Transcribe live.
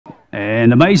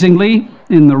And amazingly,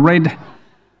 in the red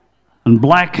and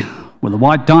black with a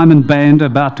white diamond band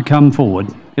about to come forward.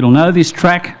 It'll know this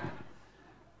track.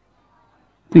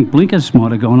 I think blinkers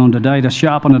might have gone on today to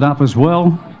sharpen it up as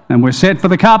well. And we're set for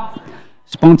the Cup,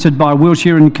 sponsored by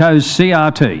Wilshire & Co.'s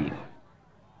CRT.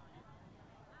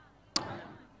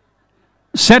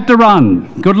 Set to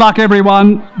run. Good luck,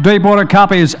 everyone. Deepwater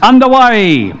Cup is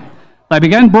underway. They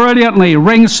began brilliantly.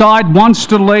 Ringside wants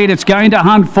to lead. It's going to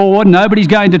hunt forward. Nobody's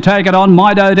going to take it on.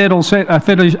 Mido Dead will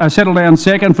settle down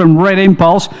second from Red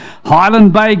Impulse.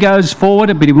 Highland Bay goes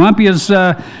forward, but he won't be as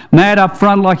mad up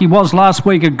front like he was last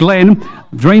week at Glen.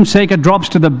 Dreamseeker drops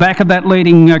to the back of that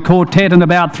leading quartet and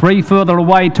about 3 further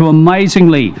away to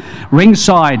Amazingly.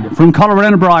 Ringside from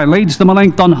Colorado leads them a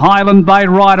length on Highland Bay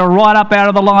Rider right up out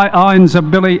of the lines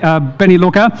of Benny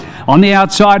Looker. On the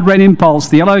outside, Red Impulse.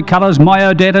 The yellow colours,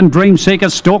 Myodet and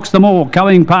Dreamseeker stalks them all,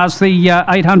 going past the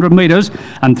 800 metres,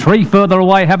 and 3 further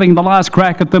away having the last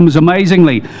crack at them is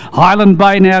Amazingly. Highland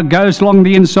Bay now goes along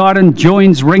the inside and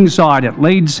joins Ringside.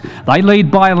 They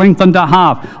lead by a length and a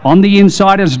half. On the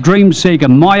inside is Dreamseeker.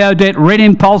 Myodet, Red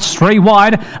Impulse, 3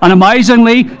 wide, and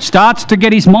Amazingly starts to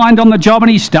get his mind on the job,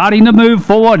 and he's starting to move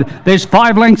forward. There's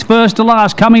 5 lengths first to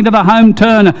last, coming to the home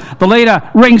turn. The leader,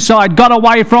 Ringside, got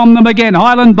away from them again.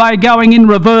 Highland Bay going in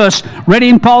reverse. Red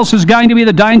Impulse is going to be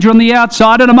the danger on the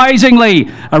outside, and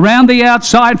Amazingly around the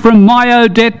outside from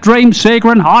Myodet,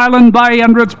 Dreamseeker, and Highland Bay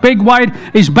under its big weight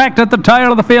is backed at the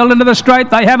tail of the field into the straight.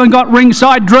 They haven't got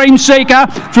Ringside.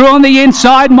 Dreamseeker through on the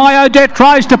inside. Myodet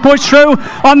tries to push through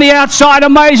on the outside.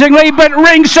 Amazingly, but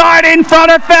Ringside in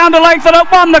front. It found a length and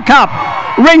it won the Cup.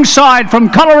 Ringside from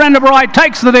Colorado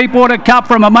takes the Deepwater Cup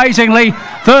from Amazingly.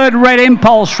 Third, Red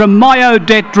Impulse from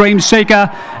Myodet,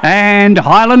 Dreamseeker, and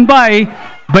Highland Bay,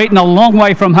 beaten a long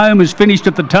way from home, is finished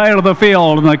at the tail of the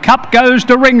field, and the Cup goes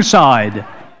to Ringside.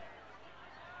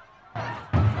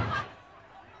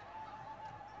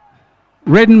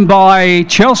 Ridden by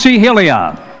Chelsea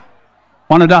Hillier,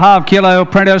 1.5 kilo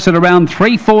apprentice at around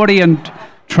 340 and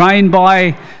trained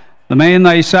by the man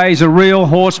they say is a real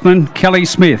horseman, Kelly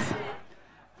Smith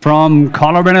from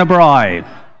Colorado.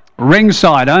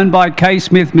 Ringside, owned by Kay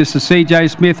Smith, Mr. CJ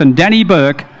Smith and Danny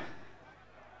Burke.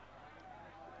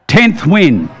 10th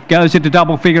win, goes into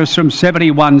double figures from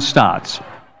 71 starts.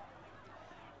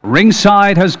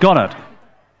 Ringside has got it.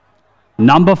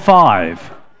 Number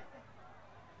 5.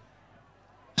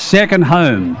 Second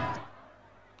home.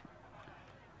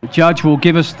 The judge will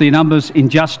give us the numbers in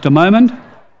just a moment.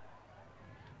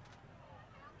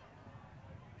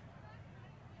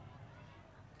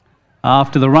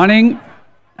 After the running,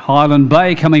 Highland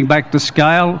Bay coming back to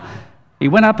scale. He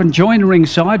went up and joined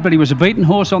Ringside, but he was a beaten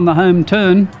horse on the home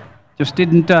turn. Just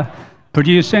didn't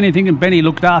produce anything, and Benny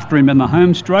looked after him in the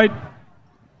home straight.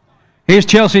 Here's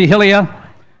Chelsea Hillier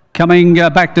coming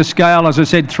back to scale. As I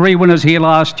said, 3 winners here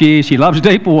last year. She loves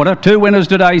Deepwater. 2 winners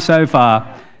today so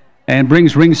far, and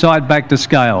brings Ringside back to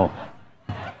scale.